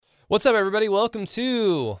What's up, everybody? Welcome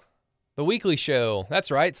to the weekly show. That's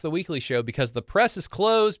right, it's the weekly show because the press is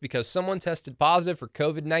closed because someone tested positive for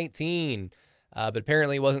COVID-19. But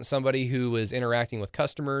apparently it wasn't somebody who was interacting with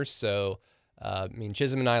customers. So,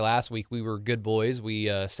 Chisholm and I last week, we were good boys. We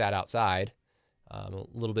sat outside, a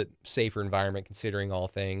little bit safer environment considering all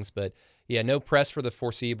things. But yeah, no press for the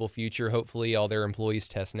foreseeable future. Hopefully all their employees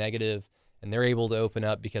test negative and they're able to open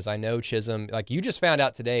up because I know Chisholm, like you just found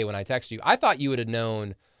out today when I texted you, I thought you would have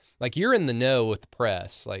known. Like, you're in the know with the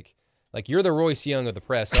press. Like you're the Royce Young of the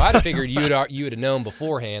press. So I'd have figured you would have known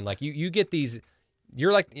beforehand. Like, you get these.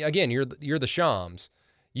 You're like, again, you're the Shams.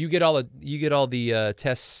 You get all the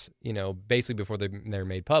tests, basically before they're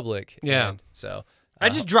made public. Yeah. And so I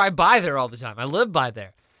just drive by there all the time. I live by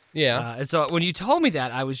there. Yeah. And so when you told me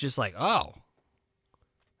that, I was just like, oh,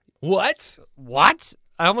 what?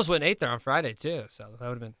 I almost went and ate there on Friday too. So that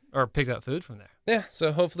would have been, or picked up food from there. Yeah.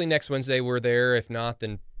 So hopefully next Wednesday we're there. If not,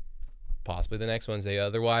 then possibly the next Wednesday.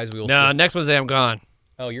 Otherwise, we will. No, next Wednesday I'm gone.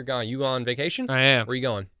 Oh, you're gone. You on vacation? I am. Where are you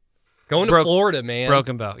going? Going to Florida, man.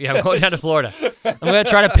 Broken Bow. Yeah, I'm going down to Florida. I'm going to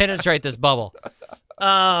try to penetrate this bubble.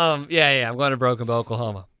 Yeah. I'm going to Broken Bow,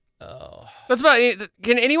 Oklahoma. Oh. That's about it.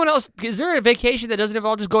 Can anyone else, is there a vacation that doesn't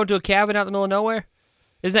involve just going to a cabin out in the middle of nowhere?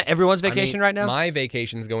 Isn't that everyone's vacation right now? My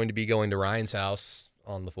vacation is going to be going to Ryan's house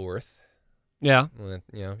on the 4th. Yeah.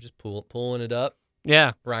 Just pulling it up.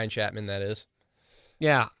 Yeah. Ryan Chapman, that is.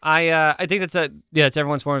 Yeah. I think it's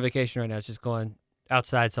everyone's form of vacation right now. It's just going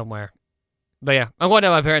outside somewhere. But yeah, I'm going to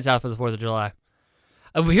my parents' house for the 4th of July.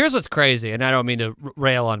 Here's what's crazy, and I don't mean to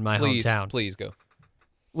rail on my hometown. Please go.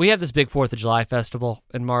 We have this big 4th of July festival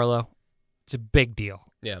in Marlow. It's a big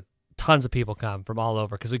deal. Yeah. Tons of people come from all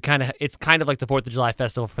over because it's kind of like the 4th of July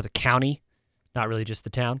festival for the county, not really just the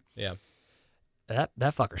town. Yeah. That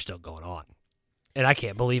fucker's still going on. And I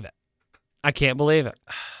can't believe it. I can't believe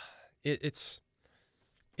it.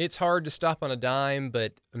 It's hard to stop on a dime,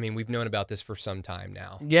 but we've known about this for some time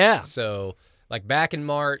now. Yeah. So, like back in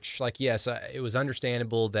March, yes, it was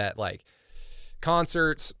understandable that like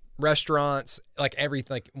concerts, restaurants, like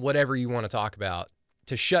everything, like whatever you want to talk about,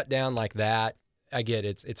 to shut down like that. I get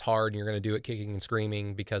it's hard, and you're going to do it kicking and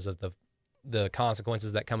screaming because of the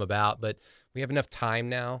consequences that come about. But we have enough time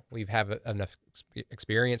now. We have enough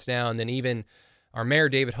experience now, and then even our mayor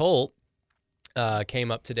David Holt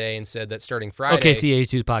came up today and said that starting Friday.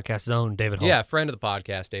 OKC82 podcast zone, David Holt. Yeah, friend of the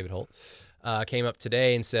podcast, David Holt, came up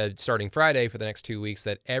today and said starting Friday for the next 2 weeks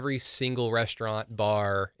that every single restaurant,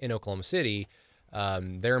 bar in Oklahoma City,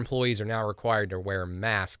 their employees are now required to wear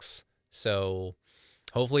masks. So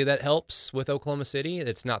hopefully that helps with Oklahoma City.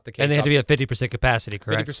 It's not the case. And they have to be at 50% capacity,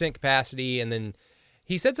 correct? 50% capacity. And then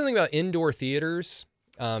he said something about indoor theaters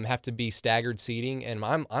have to be staggered seating. And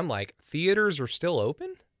I'm like, theaters are still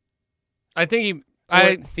open? I think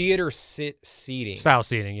theater seating. Style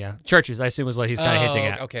seating, yeah. Churches, I assume, is what he's kind of hinting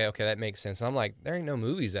at. Okay, that makes sense. I'm like, there ain't no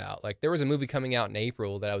movies out. Like, there was a movie coming out in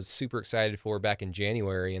April that I was super excited for back in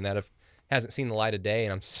January, and that hasn't seen the light of day,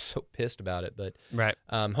 and I'm so pissed about it. But right.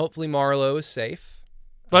 Hopefully Marlow is safe.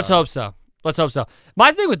 Let's hope so.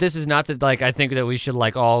 My thing with this is not that, I think that we should,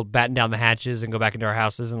 all batten down the hatches and go back into our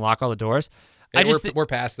houses and lock all the doors. We're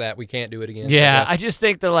past that. We can't do it again. Yeah, I just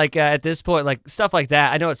think that at this point, stuff like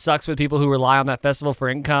that. I know it sucks with people who rely on that festival for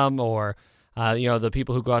income, or the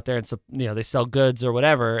people who go out there and they sell goods or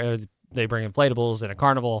whatever. They bring inflatables and a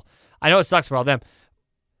carnival. I know it sucks for all them,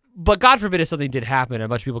 but God forbid if something did happen and a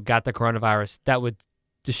bunch of people got the coronavirus, that would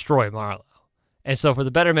destroy Marlow. And so, for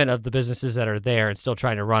the betterment of the businesses that are there and still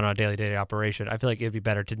trying to run on a daily operation, I feel like it'd be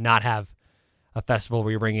better to not have a festival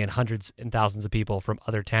where you're bringing in hundreds and thousands of people from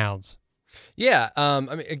other towns. Yeah,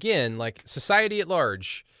 again, society at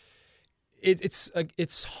large,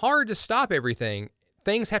 it's hard to stop everything.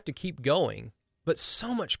 Things have to keep going, but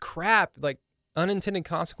so much crap, unintended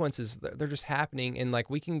consequences, they're just happening, and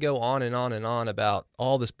we can go on and on and on about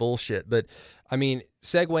all this bullshit. But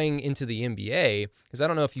segueing into the NBA, because I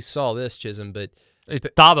don't know if you saw this, Chisholm, but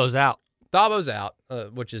Dabo's out.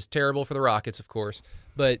 Which is terrible for the Rockets, of course.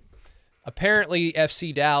 But apparently,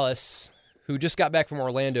 FC Dallas, who just got back from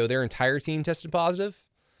Orlando, their entire team tested positive.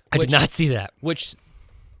 I did not see that. Which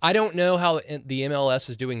I don't know how the MLS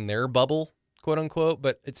is doing their bubble, quote unquote,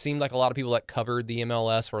 but it seemed like a lot of people that covered the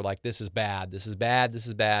MLS were like, this is bad, this is bad, this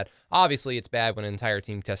is bad. Obviously, it's bad when an entire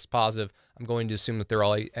team tests positive. I'm going to assume that they're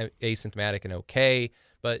all asymptomatic and okay.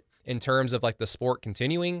 But in terms of the sport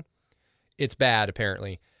continuing, it's bad,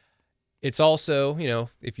 apparently. It's also,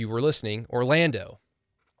 if you were listening, Orlando.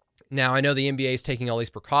 Now, I know the NBA is taking all these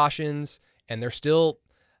precautions, and they're still,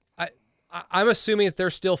 I'm assuming that they're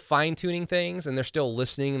still fine-tuning things and they're still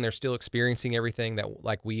listening and they're still experiencing everything that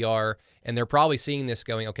like we are. And they're probably seeing this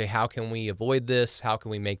going, okay, how can we avoid this? How can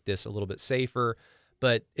we make this a little bit safer?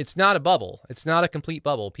 But it's not a bubble. It's not a complete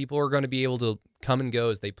bubble. People are going to be able to come and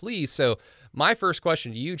go as they please. So my first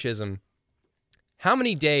question to you, Chisholm, how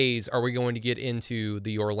many days are we going to get into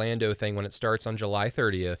the Orlando thing when it starts on July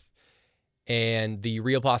 30th and the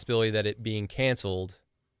real possibility that it being canceled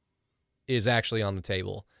is actually on the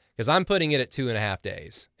table? Because I'm putting it at 2.5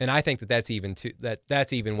 days, and I think that's even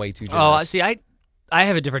way too generous. Oh, see, I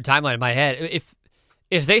have a different timeline in my head.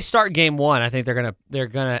 If they start game one, I think they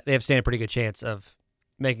have stand a pretty good chance of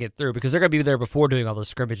making it through because they're gonna be there before doing all those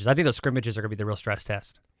scrimmages. I think those scrimmages are gonna be the real stress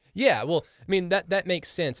test. Yeah, well, I mean that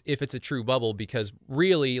makes sense if it's a true bubble because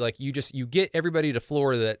really, like you get everybody to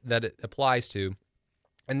Florida that it applies to,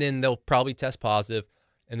 and then they'll probably test positive,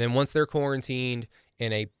 and then once they're quarantined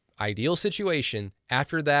in a ideal situation,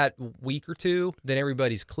 after that week or two, then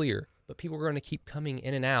everybody's clear. But people are going to keep coming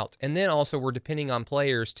in and out. And then also we're depending on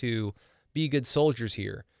players to be good soldiers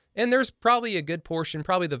here. And there's probably a good portion,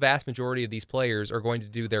 probably the vast majority of these players are going to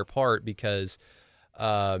do their part because,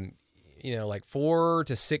 like 4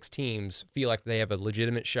 to 6 teams feel like they have a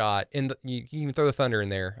legitimate shot. And you can throw the Thunder in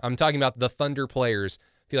there. I'm talking about the Thunder players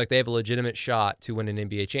feel like they have a legitimate shot to win an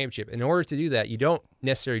NBA championship. In order to do that, you don't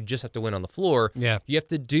necessarily just have to win on the floor. Yeah. You have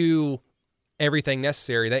to do everything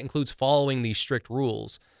necessary. That includes following these strict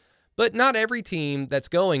rules. But not every team that's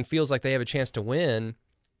going feels like they have a chance to win,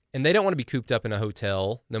 and they don't want to be cooped up in a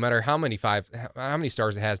hotel, no matter how many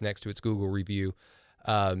stars it has next to its Google review.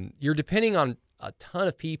 You're depending on a ton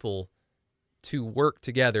of people to work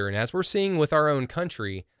together, and as we're seeing with our own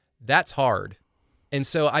country, that's hard. And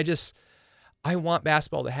so I want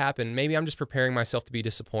basketball to happen. Maybe I'm just preparing myself to be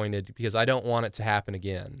disappointed because I don't want it to happen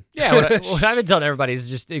again. Yeah, what I've been telling everybody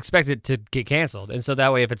is just expect it to get canceled. And so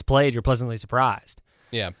that way, if it's played, you're pleasantly surprised.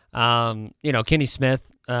 Yeah. Kenny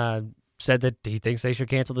Smith said that he thinks they should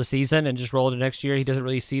cancel the season and just roll into next year. He doesn't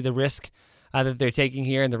really see the risk that they're taking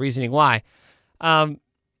here and the reasoning why. I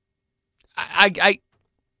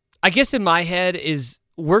guess in my head is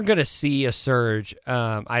we're going to see a surge.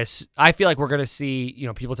 I feel like we're going to see,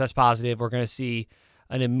 people test positive. We're going to see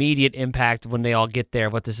an immediate impact when they all get there,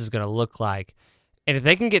 what this is going to look like. And if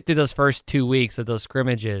they can get through those first 2 weeks of those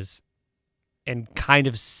scrimmages and kind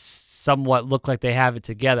of somewhat look like they have it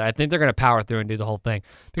together, I think they're going to power through and do the whole thing.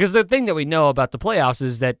 Because the thing that we know about the playoffs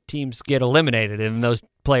is that teams get eliminated and those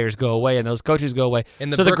players go away and those coaches go away.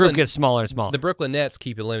 And the group gets smaller and smaller. The Brooklyn Nets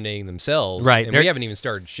keep eliminating themselves. Right. And we haven't even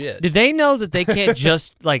started shit. Did they know that they can't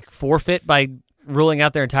just forfeit by ruling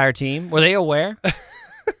out their entire team? Were they aware?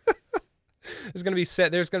 There's going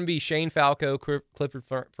to be Shane Falco, Clifford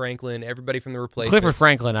Franklin, everybody from the replacements. Clifford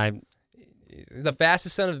Franklin, the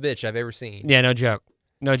fastest son of a bitch I've ever seen. Yeah, no joke.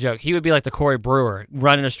 No joke. He would be like the Corey Brewer,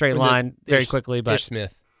 running a straight line very quickly. But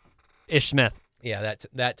Ish Smith. Yeah,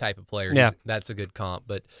 that type of player. Yeah. That's a good comp.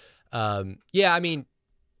 But,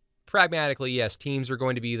 pragmatically, yes, teams are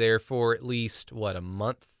going to be there for at least, a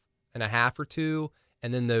month and a half or two,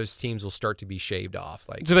 and then those teams will start to be shaved off.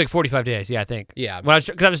 It's like 45 days, yeah, I think. Yeah. Because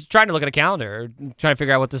I was trying to look at a calendar, trying to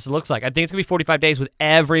figure out what this looks like. I think it's going to be 45 days with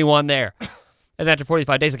everyone there. And after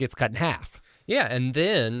 45 days, it gets cut in half. Yeah, and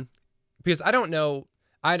then, because I don't know,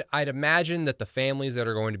 I'd imagine that the families that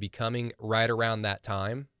are going to be coming right around that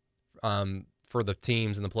time for the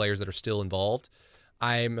teams and the players that are still involved,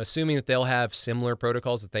 I'm assuming that they'll have similar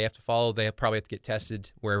protocols that they have to follow. They probably have to get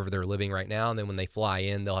tested wherever they're living right now, and then when they fly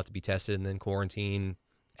in, they'll have to be tested and then quarantine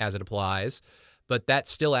as it applies. But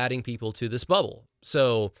that's still adding people to this bubble.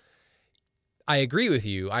 So I agree with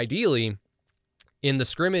you. Ideally, during the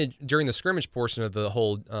scrimmage portion of the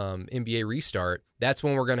whole NBA restart, that's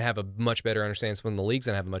when we're going to have a much better understanding. It's when the league's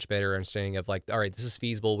going to have a much better understanding of all right, this is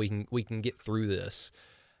feasible. We can get through this.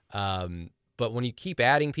 But when you keep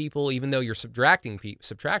adding people, even though you're subtracting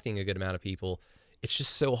a good amount of people, it's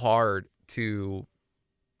just so hard to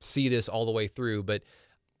see this all the way through. But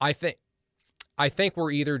I think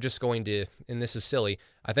we're either just going to, and this is silly,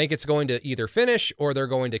 I think it's going to either finish or they're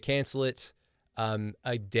going to cancel it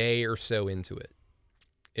a day or so into it.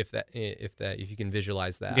 If you can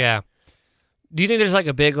visualize that. Yeah. Do you think there's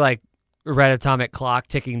a big red atomic clock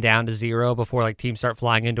ticking down to 0 before teams start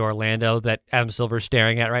flying into Orlando that Adam Silver's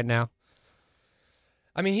staring at right now?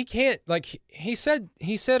 I mean, he can't he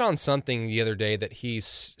said on something the other day that he's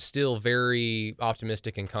still very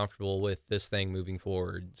optimistic and comfortable with this thing moving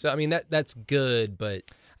forward. So I mean that's good, but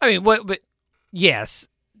but yes,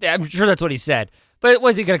 I'm sure that's what he said. But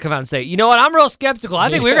was he going to come out and say, you know what? I'm real skeptical. I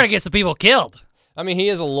think we're going to get some people killed. I mean, he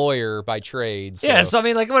is a lawyer by trade. So. Yeah, so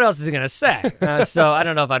what else is he going to say? So I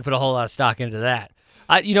don't know if I'd put a whole lot of stock into that.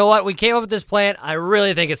 You know what? We came up with this plan. I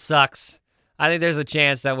really think it sucks. I think there's a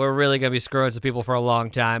chance that we're really going to be screwing some people for a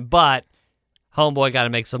long time, but homeboy got to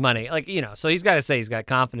make some money. So he's got to say he's got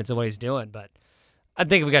confidence in what he's doing, but I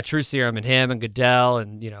think if we got True Serum and him and Goodell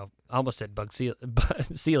and, I almost said Bug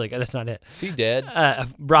Selig. That's not it. Is he dead?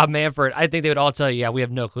 Rob Manfred, I think they would all tell you, yeah, we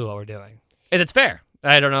have no clue what we're doing. And it's fair.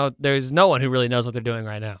 I don't know. There's no one who really knows what they're doing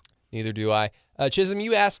right now. Neither do I. Chisholm,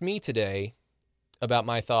 you asked me today about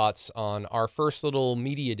my thoughts on our first little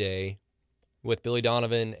media day with Billy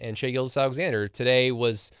Donovan and Shai Gilgeous-Alexander. Today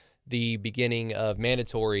was the beginning of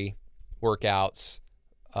mandatory workouts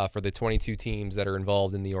for the 22 teams that are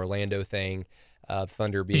involved in the Orlando thing.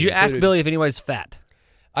 Thunder being Did you included. ask Billy if anybody's fat?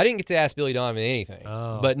 I didn't get to ask Billy Donovan anything,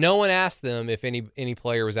 but no one asked them if any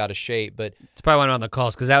player was out of shape. But it's probably one on the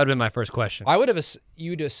calls because that would have been my first question. I would have.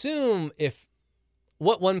 You'd assume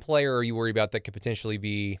what one player are you worried about that could potentially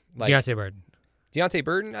be like Deontay Burden? Deontay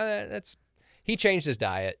Burden. He changed his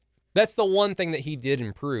diet. That's the one thing that he did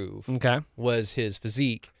improve. Okay. Was his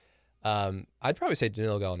physique. I'd probably say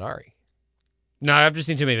Danilo Gallinari. No, I've just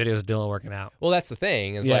seen too many videos of Dylan working out. Well, that's the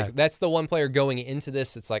thing. That's the one player going into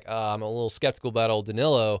this. It's like I'm a little skeptical about old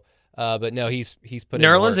Danilo, but no, he's put in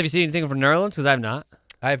Nerlens. work. Have you seen anything from Nerlens? Because I have not.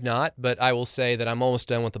 I have not, but I will say that I'm almost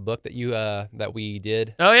done with the book that that we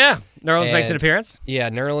did. Oh yeah, Nerlens makes an appearance. Yeah,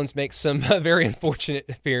 Nerlens makes some very unfortunate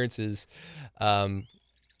appearances, and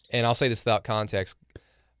I'll say this without context.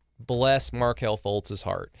 Bless Markelle Fultz's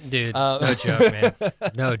heart, dude. No joke, man.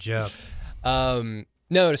 No joke.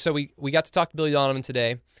 No, so we got to talk to Billy Donovan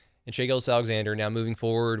today and Shai Gilgeous-Alexander. Now, moving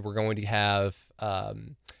forward, we're going to have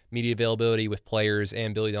media availability with players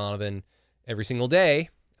and Billy Donovan every single day.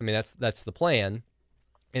 I mean, that's the plan.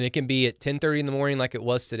 And it can be at 10:30 in the morning like it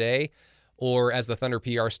was today, or as the Thunder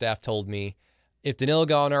PR staff told me, if Danilo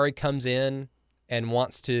Gallinari comes in and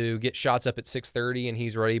wants to get shots up at 6:30 and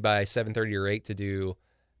he's ready by 7:30 or 8 to do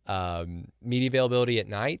media availability at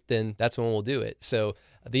night, then that's when we'll do it. So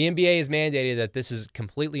the NBA has mandated that this is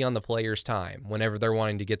completely on the players' time whenever they're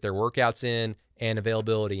wanting to get their workouts in and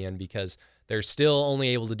availability in, because they're still only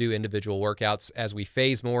able to do individual workouts. As we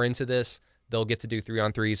phase more into this, they'll get to do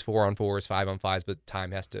 3-on-3s, 4-on-4s, 5-on-5s, but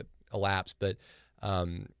time has to elapse. But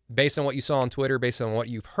based on what you saw on Twitter, based on what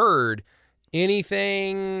you've heard,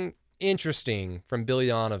 anything interesting from Billy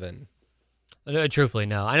Donovan? Truthfully,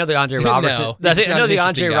 no. I know the Andre Robertson. No, I know the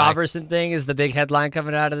Andre Robertson thing is the big headline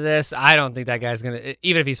coming out of this. I don't think that guy's gonna.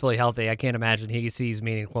 Even if he's fully healthy, I can't imagine he sees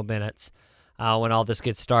meaningful minutes when all this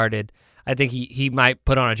gets started. I think he might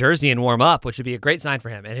put on a jersey and warm up, which would be a great sign for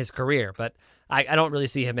him and his career. But I don't really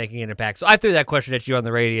see him making an impact. So I threw that question at you on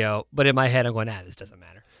the radio, but in my head, I'm going, this doesn't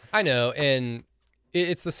matter. I know, and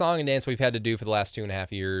it's the song and dance we've had to do for the last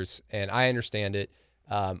 2.5 years, and I understand it.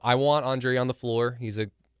 I want Andre on the floor. He's a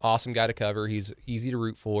awesome guy to cover. He's easy to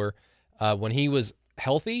root for. When he was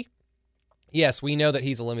healthy, yes, we know that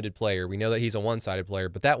he's a limited player. We know that he's a one-sided player,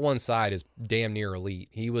 but that one side is damn near elite.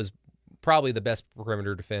 He was probably the best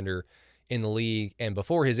perimeter defender in the league, and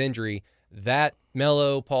before his injury, that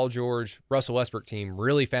Melo, Paul George, Russell Westbrook team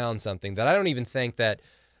really found something that I don't even think that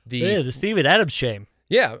the Steven Adams shame.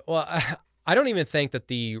 Yeah, well, I don't even think that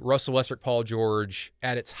the Russell Westbrook, Paul George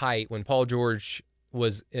at its height, when Paul George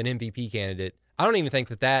was an MVP candidate, I don't even think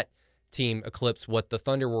that team eclipsed what the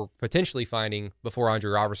Thunder were potentially finding before Andre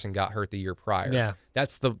Robertson got hurt the year prior. Yeah,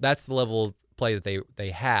 that's the level of play that they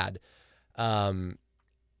had.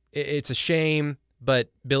 It's a shame, but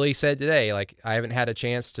Billy said today, like, I haven't had a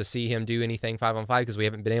chance to see him do anything 5-on-5 because we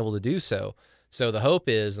haven't been able to do so. So the hope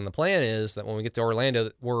is, and the plan is, that when we get to Orlando,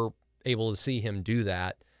 we're able to see him do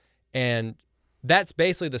that. And that's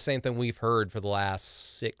basically the same thing we've heard for the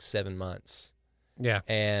last 6-7 months. Yeah.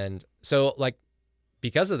 And so, like,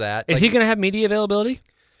 because of that, is he going to have media availability?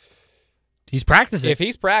 He's practicing. If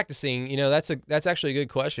he's practicing, that's actually a good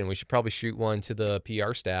question. We should probably shoot one to the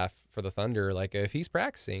PR staff for the Thunder. Like, if he's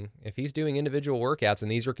practicing, if he's doing individual workouts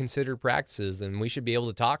and these are considered practices, then we should be able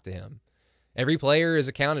to talk to him. Every player is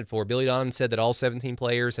accounted for. Billy Donovan said that all 17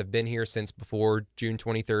 players have been here since before June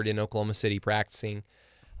 23rd in Oklahoma City practicing.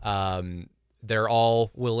 They're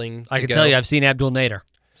all willing to go. I can tell you, I've seen Abdul Nader.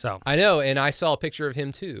 So I know, and I saw a picture of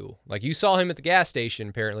him too. Like, you saw him at the gas station,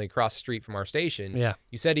 apparently across the street from our station. Yeah.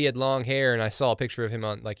 You said he had long hair, and I saw a picture of him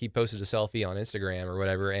on, like, he posted a selfie on Instagram or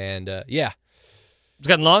whatever, and yeah. It's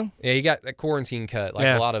gotten long? Yeah, he got that quarantine cut, like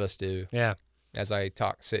a lot of us do. Yeah. As I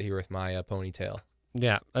sit here with my ponytail.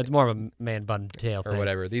 Yeah, it's more of a man bun tail thing. Or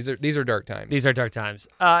whatever. These are dark times. These are dark times.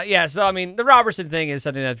 Yeah, so, I mean, the Robertson thing is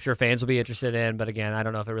something that I'm sure fans will be interested in, but again, I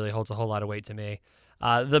don't know if it really holds a whole lot of weight to me.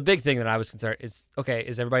 The big thing that I was concerned is, okay,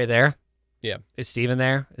 is everybody there? Yeah. Is Steven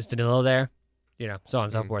there? Is Danilo there? So on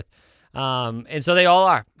and so forth. And so they all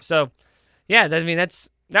are. So, Yeah, I mean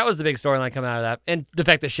that was the big storyline coming out of that, and the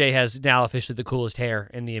fact that Shea has now officially the coolest hair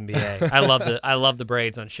in the NBA. I love the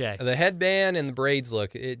braids on Shea. The headband and the braids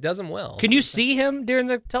look, it does him well. Can you see him during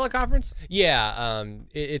the teleconference? Yeah,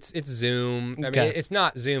 it's Zoom. I Okay. mean, it's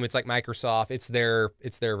not Zoom. It's like Microsoft. It's their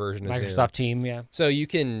version of Zoom. Microsoft Team, yeah. So you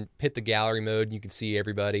can hit the gallery mode. And you can see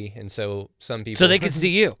everybody, and so some people. So they can see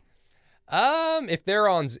you. If they're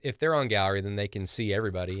on gallery, then they can see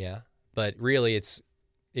everybody. Yeah, but really, it's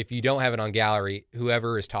if you don't have it on gallery,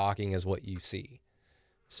 whoever is talking is what you see.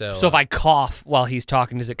 So So if I cough while he's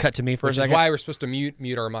talking, does it cut to me for a which is second? why we're supposed to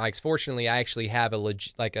mute our mics. Fortunately, I actually have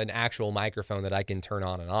an actual microphone that I can turn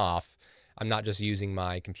on and off. I'm not just using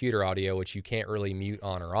my computer audio, which you can't really mute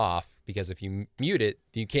on or off, because if you mute it,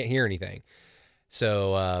 you can't hear anything.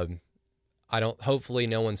 So hopefully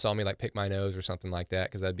no one saw me like pick my nose or something like that,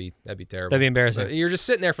 because that'd be terrible. That'd be embarrassing. But you're just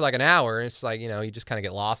sitting there for like an hour, and it's like, you just kind of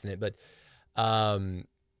get lost in it. But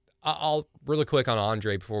I'll really quick on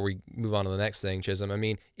Andre before we move on to the next thing, Chisholm. I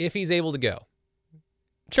mean, if he's able to go,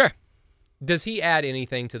 Sure. does he add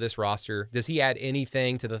anything to this roster? Does he add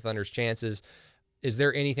anything to the Thunder's chances? Is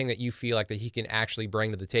there anything that you feel like that he can actually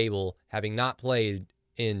bring to the table, having not played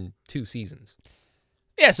in 2 seasons?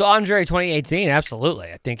 Yeah, so Andre 2018,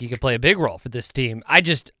 absolutely. I think he could play a big role for this team.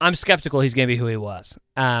 I'm skeptical he's going to be who he was.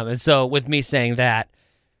 And so with me saying that,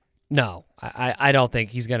 no, I don't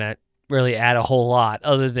think he's going to really add a whole lot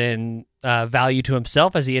other than value to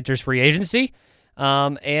himself as he enters free agency.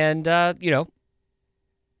 And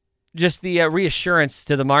just the reassurance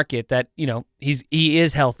to the market that, he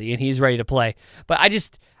is healthy and he's ready to play. But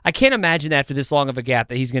I can't imagine that for this long of a gap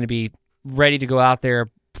that he's going to be ready to go out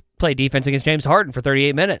there, play defense against James Harden for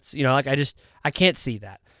 38 minutes. I can't see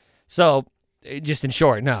that. So just in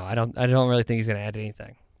short, no, I don't really think he's going to add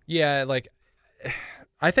anything. Yeah,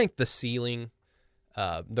 I think the ceiling,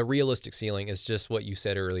 the realistic ceiling is just what you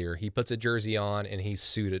said earlier. He puts a jersey on and he's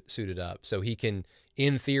suited up, so he can,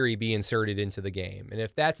 in theory, be inserted into the game. And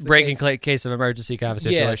if that's the case of emergency kind of a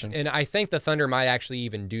situation. Yes, and I think the Thunder might actually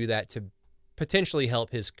even do that to potentially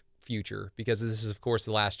help his future, because this is, of course,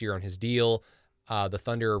 the last year on his deal. The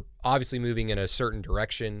Thunder obviously moving in a certain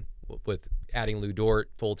direction with adding Lou Dort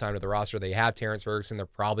full-time to the roster. They have Terrence Ferguson. They're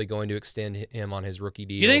probably going to extend him on his rookie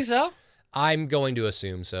deal. You think so? I'm going to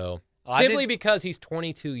assume so. Oh, Simply because he's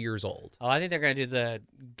 22 years old. Oh, I think they're going to do the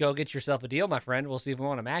go get yourself a deal, my friend. We'll see if we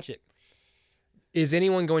want to match it. Is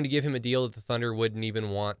anyone going to give him a deal that the Thunder wouldn't even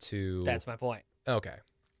want to? That's my point. Okay.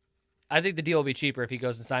 I think the deal will be cheaper if he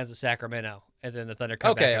goes and signs with Sacramento, and then the Thunder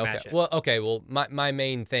come back and match it. Well, my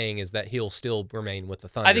main thing is that he'll still remain with the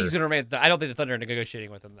Thunder. I think he's going to remain. I don't think the Thunder are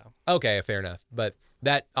negotiating with him, though. Okay, fair enough. But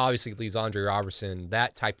that obviously leaves Andre Robertson,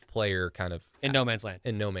 that type of player, kind of in no man's land.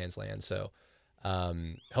 In no man's land. So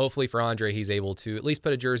hopefully for Andre, he's able to at least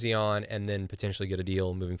put a jersey on and then potentially get a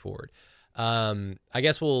deal moving forward. I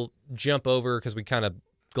guess we'll jump over, because we kind of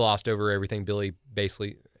glossed over everything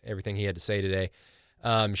basically everything he had to say today.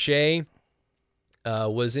 Shea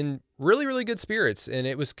was in really, really good spirits, and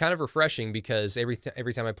it was kind of refreshing, because every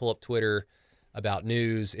time I pull up Twitter about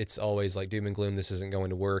news, it's always like doom and gloom, this isn't going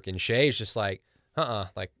to work. And Shea's just like,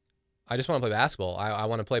 like, I just want to play basketball. I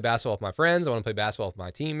want to play basketball with my friends. I want to play basketball with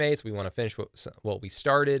my teammates. We want to finish what we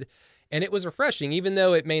started. And it was refreshing, even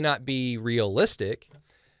though it may not be realistic.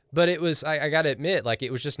 But it was, I got to admit, like,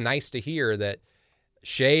 it was just nice to hear that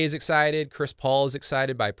Shea is excited. Chris Paul is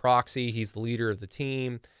excited by proxy. He's the leader of the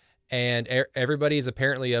team. And everybody is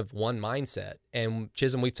apparently of one mindset. And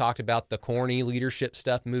Chisholm, we've talked about the corny leadership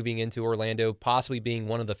stuff moving into Orlando, possibly being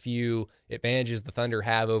one of the few advantages the Thunder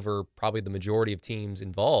have over probably the majority of teams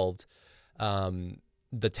involved.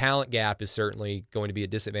 The talent gap is certainly going to be a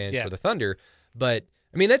disadvantage for the Thunder. But,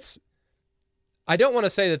 I mean, I don't want to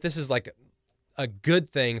say that this is like a good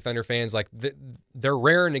thing, Thunder fans. Like, they're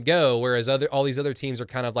raring to go, whereas all these other teams are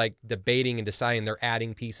kind of like debating and deciding they're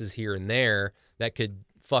adding pieces here and there that could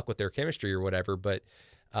fuck with their chemistry or whatever. But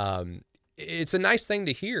it's a nice thing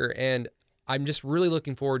to hear, and I'm just really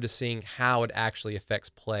looking forward to seeing how it actually affects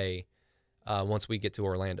play once we get to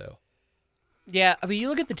Orlando. Yeah, I mean, you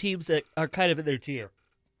look at the teams that are kind of in their tier.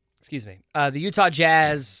 Excuse me. The Utah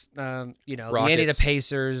Jazz, the Indiana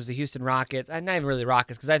Pacers, the Houston Rockets. Not even really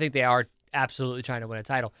Rockets, because I think they are absolutely trying to win a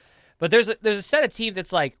title. But there's a set of teams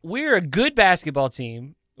that's like, we're a good basketball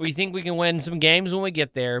team. We think we can win some games when we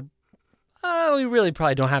get there. We really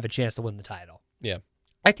probably don't have a chance to win the title. Yeah.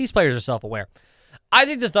 Like, these players are self-aware. I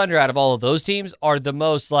think the Thunder, out of all of those teams, are the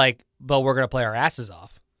most like, but we're going to play our asses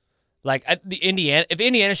off. Like, if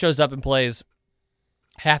Indiana shows up and plays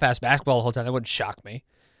half-ass basketball the whole time, that wouldn't shock me.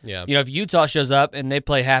 Yeah. If Utah shows up and they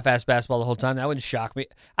play half-ass basketball the whole time, that wouldn't shock me.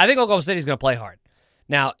 I think Oklahoma City's going to play hard.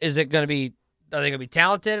 Now, is it going to be Are they going to be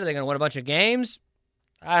talented? Are they going to win a bunch of games?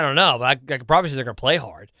 I don't know, but I could probably say they're going to play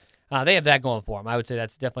hard. They have that going for them. I would say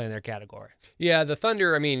that's definitely in their category. Yeah, the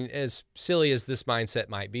Thunder, I mean, as silly as this mindset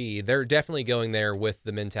might be, they're definitely going there with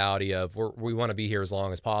the mentality of we want to be here as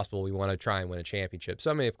long as possible. We want to try and win a championship. So,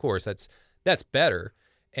 I mean, of course, that's better.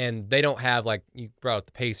 And they don't have, like, you brought up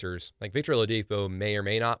the Pacers. Like, Victor Oladipo may or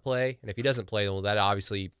may not play. And if he doesn't play, well, that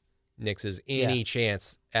obviously nixes any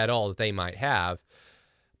chance at all that they might have.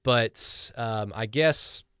 But I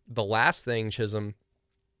guess the last thing, Chisholm,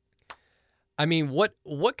 I mean, what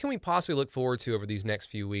can we possibly look forward to over these next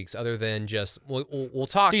few weeks other than just we'll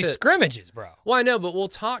talk these to scrimmages, bro? Well, I know, but we'll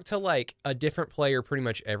talk to like a different player pretty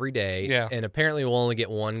much every day. Yeah. And apparently we'll only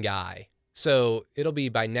get one guy. So it'll be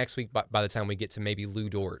by next week by the time we get to maybe Lou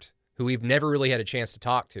Dort, who we've never really had a chance to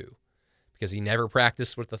talk to because he never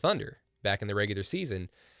practiced with the Thunder back in the regular season.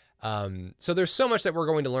 So there's so much that we're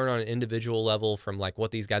going to learn on an individual level from like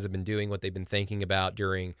what these guys have been doing, what they've been thinking about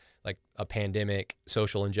during like a pandemic,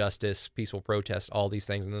 social injustice, peaceful protest, all these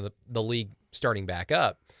things, and then the league starting back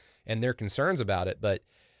up and their concerns about it. But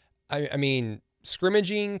I mean,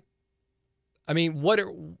 scrimmaging, I mean,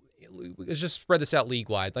 let's just spread this out league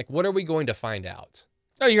wide. Like, what are we going to find out?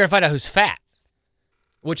 Oh, you're going to find out who's fat.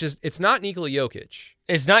 Which is, it's not Nikola Jokic.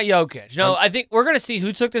 It's not Jokic. No, I think we're going to see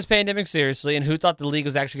who took this pandemic seriously and who thought the league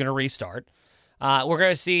was actually going to restart. We're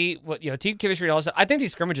going to see what, team chemistry and all this. I think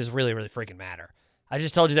these scrimmages really, really freaking matter. I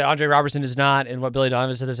just told you that Andre Robertson does not, and what Billy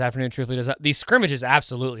Donovan said this afternoon truthfully does not. These scrimmages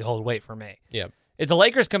absolutely hold weight for me. Yeah. If the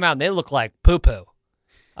Lakers come out and they look like poo-poo,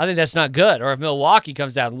 I think that's not good. Or if Milwaukee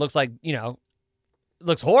comes out and looks like,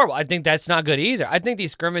 looks horrible, I think that's not good either. I think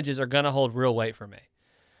these scrimmages are going to hold real weight for me.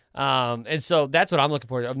 And so that's what I'm looking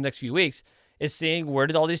for over the next few weeks is seeing where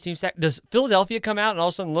did all these teams stack. Does Philadelphia come out and all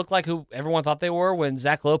of a sudden look like who everyone thought they were when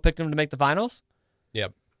Zach Lowe picked them to make the finals?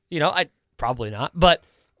 Yep. I probably not, but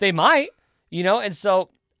they might, and so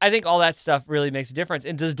I think all that stuff really makes a difference.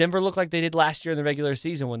 And does Denver look like they did last year in the regular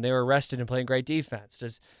season when they were rested and playing great defense?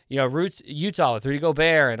 Does, Utah with Rudy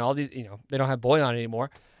Gobert and all these, they don't have Boyan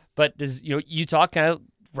anymore, but does, Utah kind of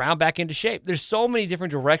round back into shape? There's so many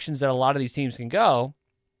different directions that a lot of these teams can go.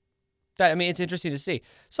 It's interesting to see.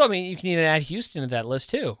 So, you can even add Houston to that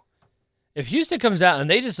list, too. If Houston comes out and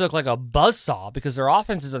they just look like a buzzsaw because their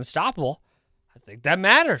offense is unstoppable, I think that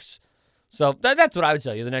matters. So, that's what I would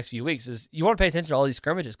tell you the next few weeks is you want to pay attention to all these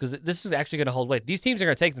scrimmages because this is actually going to hold weight. These teams are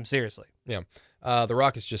going to take them seriously. Yeah. The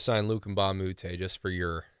Rockets just signed Luke Mbah-a-Moute just for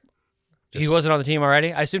your... He wasn't on the team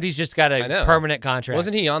already? I assumed he's just got a permanent contract.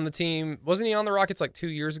 Wasn't he on the team? Wasn't he on the Rockets like 2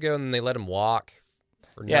 years ago and then they let him walk?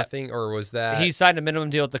 For nothing, or was that... He signed a minimum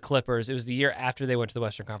deal with the Clippers. It was the year after they went to the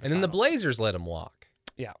Western Conference And then the Finals. Blazers let him walk.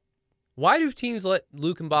 Yeah. Why do teams let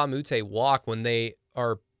Luke Mbah-a-Moute walk when they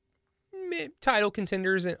are title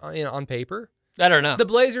contenders on paper? I don't know. The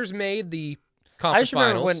Blazers made the conference I just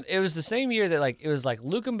remember finals. when it was the same year that it was like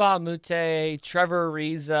Luke Mbah-a-Moute, Trevor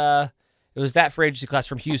Ariza. It was that free agency class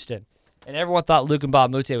from Houston. And everyone thought Luke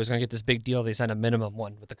Mbah-a-Moute was going to get this big deal. They signed a minimum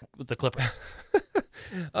one with the Clippers.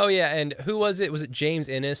 Oh yeah, and who was it? Was it James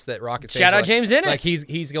Ennis that Rockets? Shout out James Ennis. Like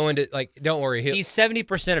he's going to don't worry. He's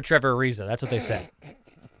 70% of Trevor Ariza. That's what they said.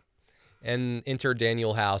 And enter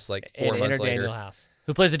Daniel House 4 months later. Daniel House,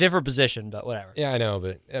 who plays a different position, but whatever. Yeah, I know,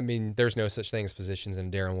 but there's no such thing as positions in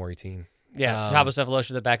a Daryl Morey team. Yeah, Thabo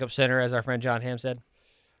Sefolosha, the backup center, as our friend John Hamm said.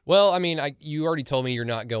 Well, you already told me you're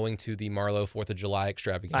not going to the Marlowe 4th of July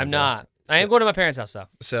extravaganza. I'm not. I am going to my parents' house, though.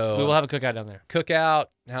 So we will have a cookout down there. Cookout,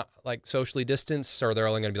 socially distanced, or are there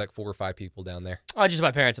only going to be 4 or 5 people down there? Oh, just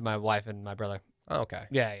my parents and my wife and my brother. Oh, okay.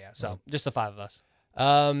 Yeah. So just the 5 of us.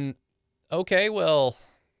 Okay, well,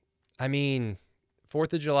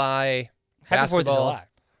 4th of July, Happy 4th of basketball. July.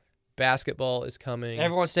 Basketball is coming.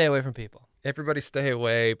 Everyone stay away from people. Everybody stay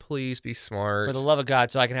away. Please be smart. For the love of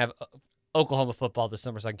God, so I can have Oklahoma football this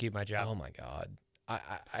summer so I can keep my job. Oh, my God.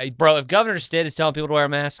 Bro, if Governor Stitt is telling people to wear a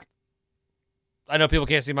mask, I know people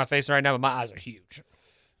can't see my face right now, but my eyes are huge.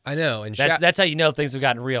 I know. And that's how you know things have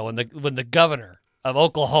gotten real, when the governor of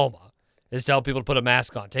Oklahoma is telling people to put a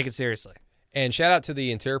mask on. Take it seriously. And shout out to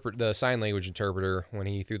the sign language interpreter when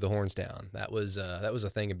he threw the horns down. That was a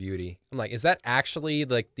thing of beauty. I'm like, is that actually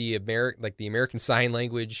the American Sign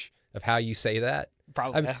Language of how you say that?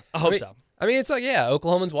 Probably. I hope so. It's like, yeah,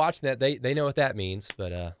 Oklahomans watching that, they know what that means,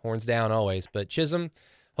 but horns down always. But Chisholm,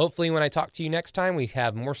 hopefully when I talk to you next time, we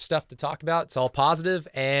have more stuff to talk about. It's all positive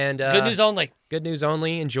and good news only. Good news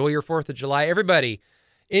only. Enjoy your 4th of July. Everybody,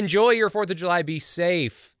 enjoy your 4th of July. Be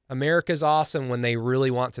safe. America's awesome when they really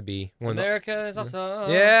want to be. America is awesome.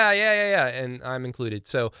 Yeah. And I'm included.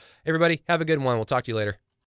 So everybody, have a good one. We'll talk to you later.